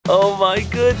Oh my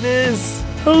goodness.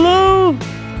 Hello.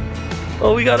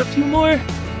 Oh, we got a few more.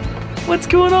 What's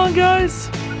going on, guys?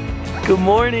 Good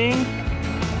morning.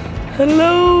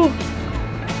 Hello.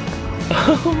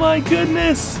 Oh my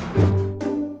goodness.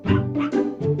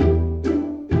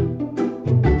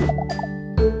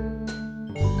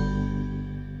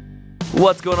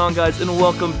 What's going on, guys, and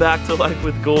welcome back to Life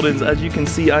with Goldens. As you can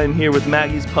see, I am here with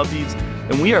Maggie's puppies,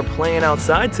 and we are playing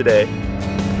outside today.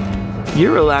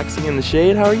 You're relaxing in the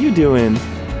shade. How are you doing?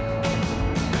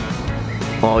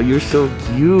 Oh, you're so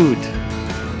cute.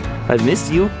 I've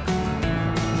missed you.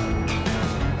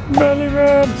 Belly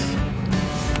rubs.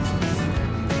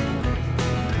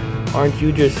 Aren't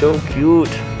you just so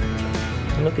cute?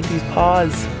 Look at these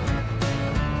paws.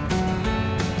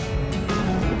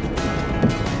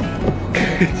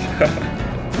 Good job.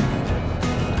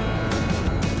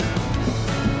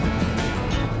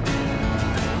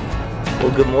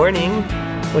 Well, good morning.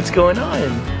 What's going on?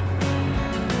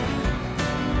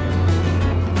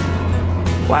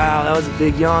 Wow, that was a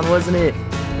big yawn, wasn't it?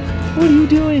 What are you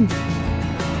doing?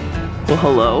 Well,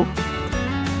 hello.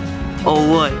 Oh,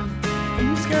 what? Are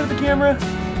you scared of the camera?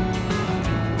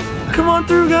 Come on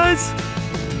through, guys.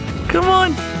 Come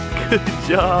on. Good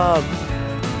job.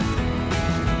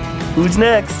 Who's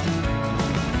next?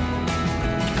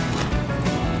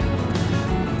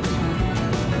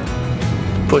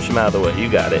 Push him out of the way, you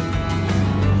got it.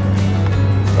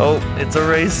 Oh, it's a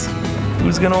race.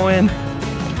 Who's gonna win?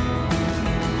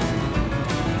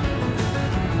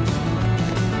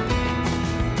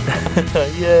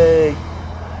 Yay!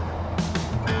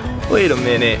 Wait a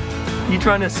minute. You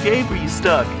trying to escape or you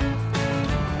stuck?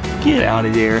 Get out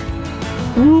of there.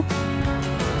 Whoop.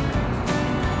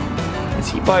 Is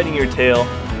he biting your tail?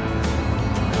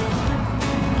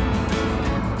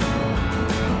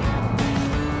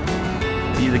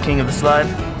 Are you the king of the slide?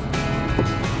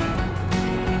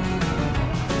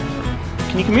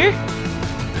 Can you come here?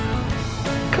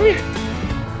 Come here.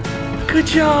 Good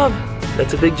job.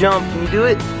 That's a big jump. Can you do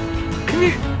it? Come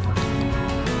here.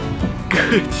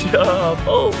 Good job.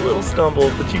 Oh, a little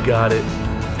stumble, but you got it.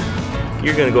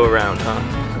 You're gonna go around, huh?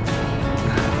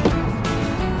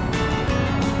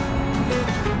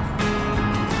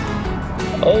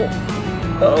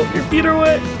 Oh, your feet are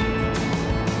wet.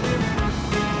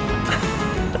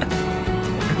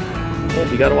 Oh,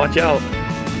 you gotta watch out.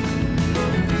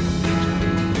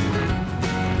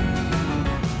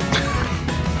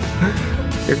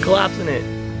 You're collapsing it.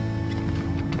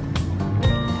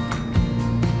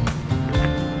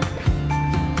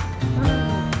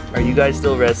 Are you guys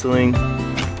still wrestling?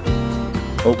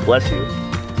 Oh, bless you.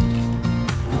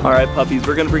 All right, puppies,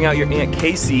 we're gonna bring out your Aunt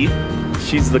Casey.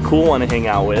 She's the cool one to hang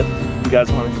out with. You guys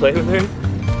wanna play with her?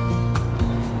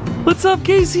 What's up,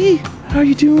 Casey? How are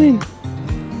you doing?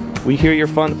 We hear you're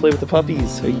fun to play with the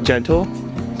puppies. Are you gentle?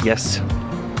 Yes.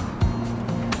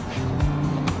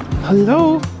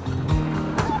 Hello?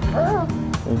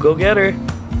 We'll go get her.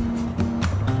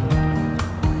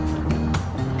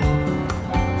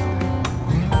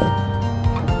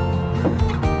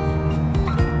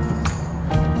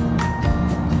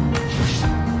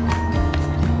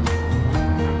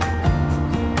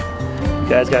 You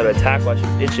guys gotta attack while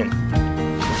she's itching.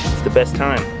 It's the best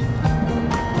time.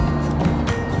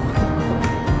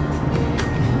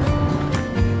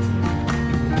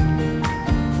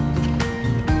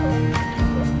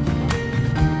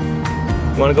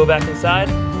 You wanna go back inside?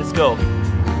 Let's go.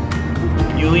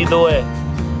 You lead the way.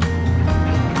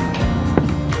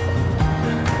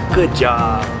 Good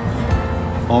job.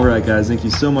 Alright guys, thank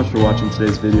you so much for watching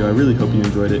today's video. I really hope you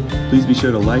enjoyed it. Please be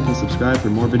sure to like and subscribe for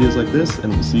more videos like this,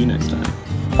 and we'll see you next time.